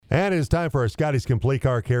And it is time for our Scotty's Complete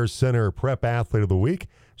Car Care Center Prep Athlete of the Week.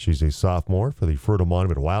 She's a sophomore for the Fruita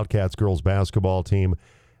Monument Wildcats girls basketball team.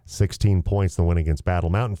 16 points in the win against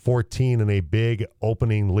Battle Mountain, 14 in a big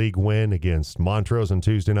opening league win against Montrose on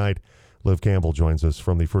Tuesday night. Liv Campbell joins us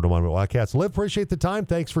from the Fruita Monument Wildcats. Liv, appreciate the time.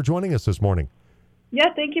 Thanks for joining us this morning.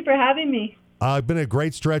 Yeah, thank you for having me. It's been a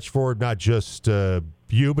great stretch for not just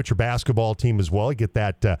you, but your basketball team as well. You get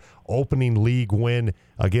that opening league win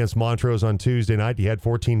against Montrose on Tuesday night. You had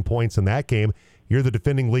 14 points in that game. You're the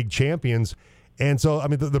defending league champions. And so, I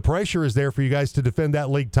mean, the pressure is there for you guys to defend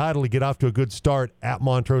that league title, to get off to a good start at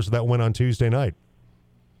Montrose with that win on Tuesday night.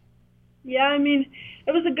 Yeah, I mean,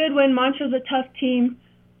 it was a good win. Montrose is a tough team.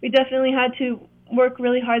 We definitely had to work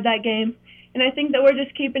really hard that game. And I think that we're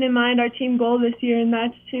just keeping in mind our team goal this year, and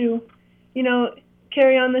that's to,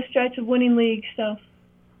 carry on the stretch of winning league. So,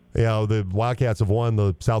 the Wildcats have won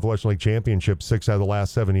the Southwestern League Championship 6 out of the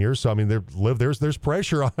last 7 years. So, I mean, there's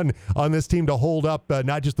pressure on this team to hold up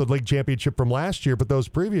not just the league championship from last year, but those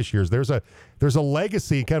previous years. There's a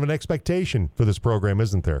legacy, kind of an expectation for this program,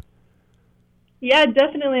 isn't there? Yeah,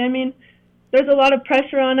 definitely. I mean, there's a lot of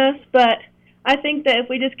pressure on us, but I think that if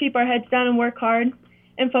we just keep our heads down and work hard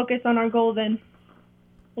and focus on our goal, then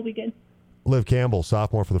we'll be good. Liv Campbell,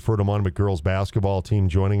 sophomore for the Fruita Monument girls basketball team,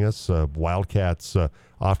 joining us. Wildcats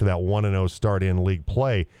after that 1-0 start in league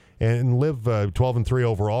play. And Liv, 12-3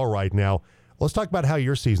 overall right now. Let's talk about how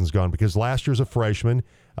your season's gone, because last year's a freshman.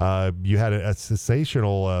 You had a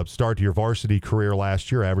sensational start to your varsity career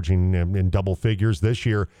last year, averaging in double figures. This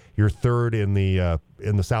year, you're third in the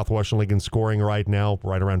Southwestern League in scoring right now,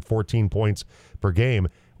 right around 14 points per game.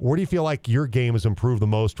 Where do you feel like your game has improved the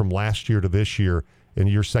most from last year to this year in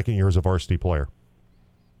your second year as a varsity player?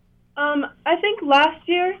 I think last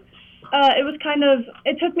year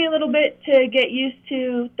it took me a little bit to get used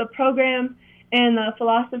to the program and the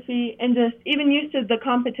philosophy and just even used to the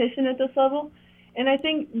competition at this level. And I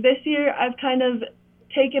think this year I've kind of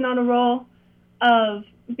taken on a role of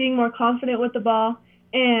being more confident with the ball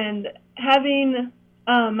and having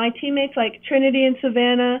my teammates like Trinity and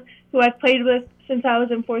Savannah, who I've played with since I was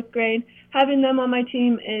in 4th grade, having them on my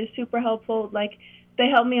team is super helpful. Like, they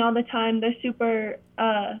help me all the time. They're super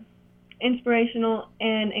inspirational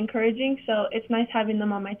and encouraging, so it's nice having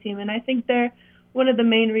them on my team. And I think they're one of the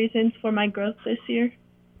main reasons for my growth this year.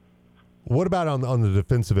 What about on the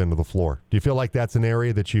defensive end of the floor? Do you feel like that's an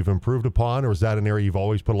area that you've improved upon, or is that an area you've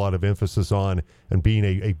always put a lot of emphasis on and being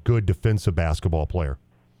a good defensive basketball player?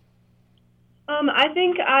 I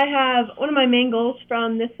think one of my main goals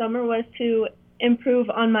from this summer was to improve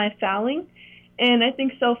on my fouling. And I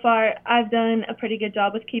think so far I've done a pretty good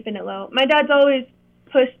job with keeping it low. My dad's always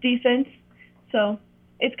pushed defense, so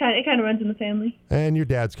it kind of runs in the family. And your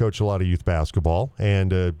dad's coached a lot of youth basketball,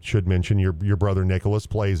 and should mention your brother Nicholas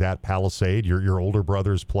plays at Palisade. Your older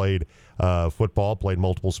brothers played football, played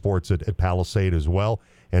multiple sports at Palisade as well.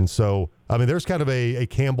 And so, I mean, there's kind of a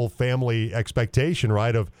Campbell family expectation,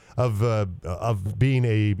 right, of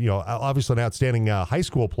being obviously an outstanding high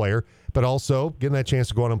school player, but also getting that chance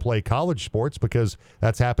to go out and play college sports, because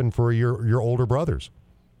that's happened for your older brothers.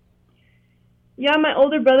 Yeah, my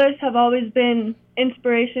older brothers have always been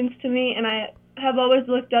inspirations to me, and I have always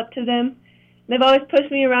looked up to them. They've always pushed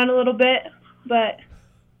me around a little bit, but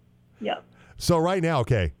yeah. So right now,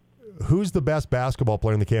 okay, who's the best basketball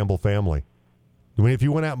player in the Campbell family? I mean, if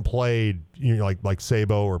you went out and played, like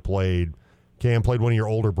Sabo, or played one of your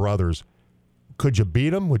older brothers, could you beat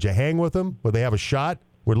them? Would you hang with them? Would they have a shot?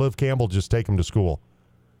 Would Liv Campbell just take them to school?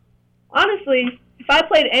 Honestly, if I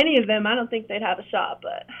played any of them, I don't think they'd have a shot,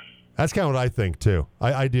 but... That's kind of what I think, too.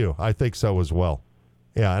 I do. I think so as well.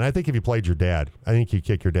 Yeah, and I think if you played your dad, I think you'd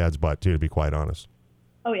kick your dad's butt, too, to be quite honest.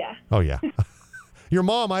 Oh, yeah. Oh, yeah. Your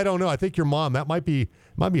mom, I don't know. I think your mom, that might be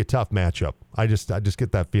a tough matchup. I just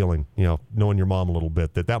get that feeling, knowing your mom a little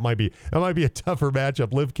bit, that might be a tougher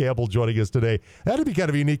matchup. Liv Campbell joining us today. That'd be kind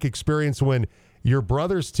of a unique experience when your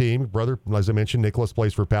brother's team, as I mentioned, Nicholas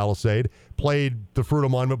plays for Palisade, played the Fruita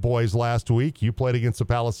Monument boys last week. You played against the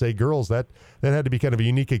Palisade girls. That had to be kind of a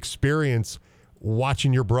unique experience,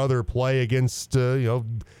 watching your brother play against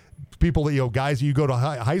people that guys you go to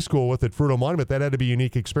high school with at Fruita Monument. That had to be a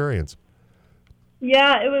unique experience.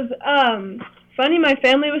 Yeah, it was funny. My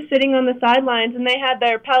family was sitting on the sidelines, and they had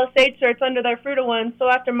their Palisade shirts under their Fruita ones. So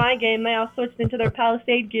after my game, they all switched into their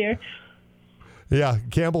Palisade gear. Yeah,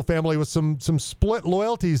 Campbell family with some split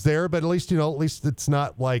loyalties there, but at least it's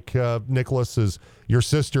not like Nicholas is your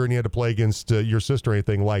sister and you had to play against your sister or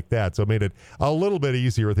anything like that. So it made it a little bit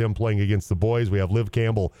easier with him playing against the boys. We have Liv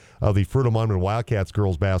Campbell of the Fruita Monument Wildcats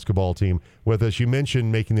girls basketball team with us. You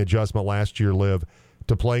mentioned making the adjustment last year, Liv,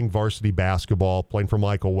 to playing varsity basketball, playing for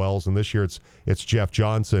Michael Wells, and this year it's Jeff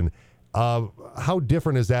Johnson. How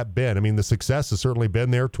different has that been? I mean, the success has certainly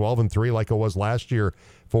been there, 12-3 like it was last year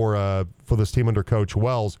for this team under Coach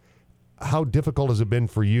Wells. How difficult has it been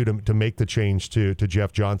for you to make the change to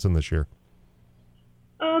Jeff Johnson this year?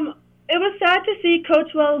 It was sad to see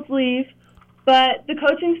Coach Wells leave, but the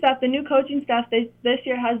coaching staff, the new coaching staff this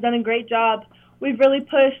year has done a great job. We've really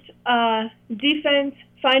pushed defense,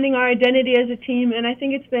 finding our identity as a team, and I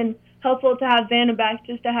think it's been helpful to have Vanna back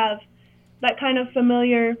just to have that kind of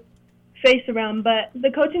familiar face around. But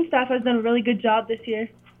the coaching staff has done a really good job this year.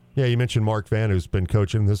 Yeah, you mentioned Mark Vanna, who's been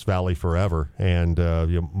coaching this valley forever, and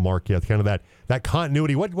Mark, kind of that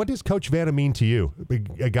continuity. What does Coach Vanna mean to you?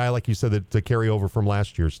 A guy like you said to carry over from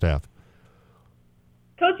last year's staff.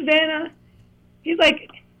 Coach Vanna, he's like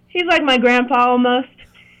my grandpa almost.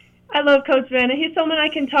 I love Coach Vanna. He's someone I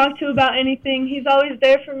can talk to about anything. He's always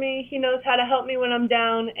there for me. He knows how to help me when I'm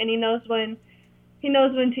down, and he knows when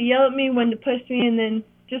to yell at me, when to push me, and then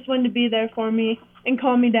just when to be there for me and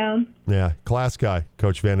calm me down. Yeah, class guy,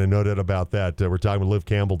 Coach Vanna, no doubt about that. We're talking with Liv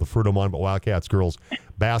Campbell, the Fruita Monument Wildcats girls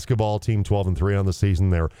basketball team, 12-3 on the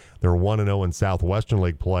season. They're 1-0 in Southwestern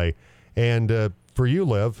League play. And for you,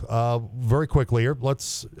 Liv, very quickly here,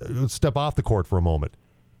 let's step off the court for a moment.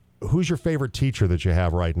 Who's your favorite teacher that you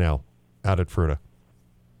have right now out at Fruita?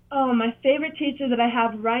 Oh, my favorite teacher that I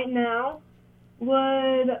have right now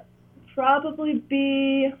would probably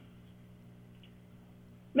be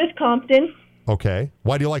Miss Compton. Okay.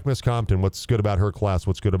 Why do you like Miss Compton? What's good about her class?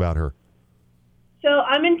 What's good about her? So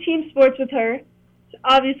I'm in team sports with her.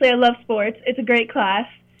 Obviously, I love sports. It's a great class.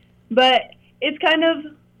 But it's kind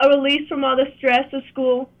of a release from all the stress of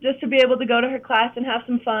school just to be able to go to her class and have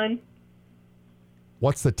some fun.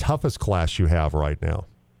 What's the toughest class you have right now?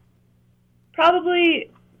 Probably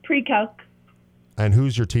pre-calc. And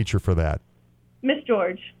who's your teacher for that? Miss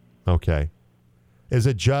George. Okay. Is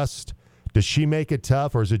it just... Does she make it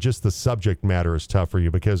tough, or is it just the subject matter is tough for you?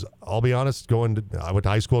 Because I'll be honest, I went to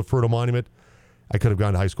high school at Fruita Monument. I could have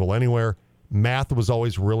gone to high school anywhere. Math was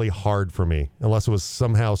always really hard for me, unless it was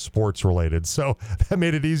somehow sports related. So that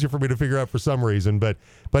made it easier for me to figure out for some reason. But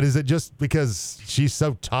is it just because she's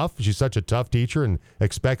so tough? She's such a tough teacher and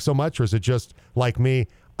expects so much, or is it just like me?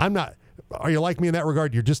 I'm not. Are you like me in that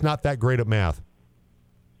regard? You're just not that great at math.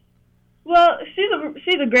 Well,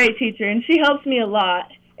 she's a great teacher, and she helps me a lot.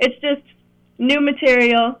 It's just new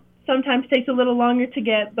material sometimes takes a little longer to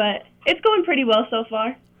get, but it's going pretty well so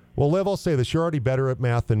far. Well, Liv, I'll say this. You're already better at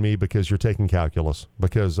math than me because you're taking calculus,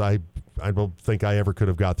 because I don't think I ever could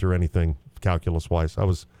have got through anything calculus-wise. I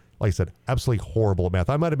was, like I said, absolutely horrible at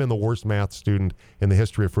math. I might have been the worst math student in the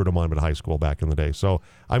history of Fruita Monument High School back in the day. So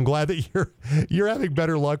I'm glad that you're having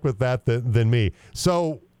better luck with that than me.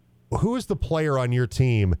 So who is the player on your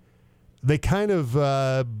team that kind of,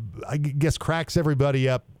 I guess, cracks everybody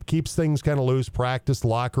up, keeps things kind of loose, practice,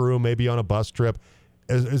 locker room, maybe on a bus trip?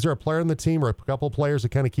 Is there a player on the team or a couple of players that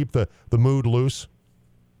kind of keep the mood loose?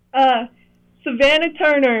 Savannah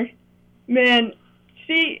Turner, man,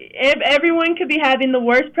 everyone could be having the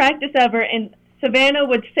worst practice ever, and Savannah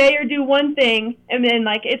would say or do one thing, and then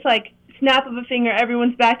it's like snap of a finger,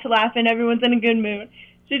 everyone's back to laughing, everyone's in a good mood.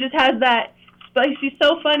 She just has that, she's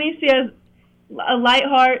so funny, she has a light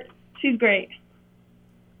heart, she's great.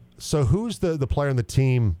 So who's the player on the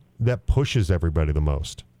team that pushes everybody the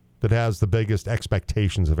most, that has the biggest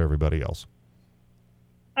expectations of everybody else?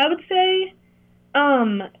 I would say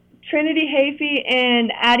Trinity Hafey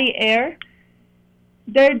and Addie Ayer.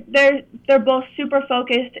 They're both super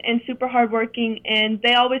focused and super hardworking, and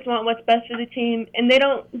they always want what's best for the team. And they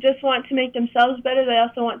don't just want to make themselves better; they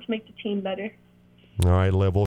also want to make the team better. All right, Liv.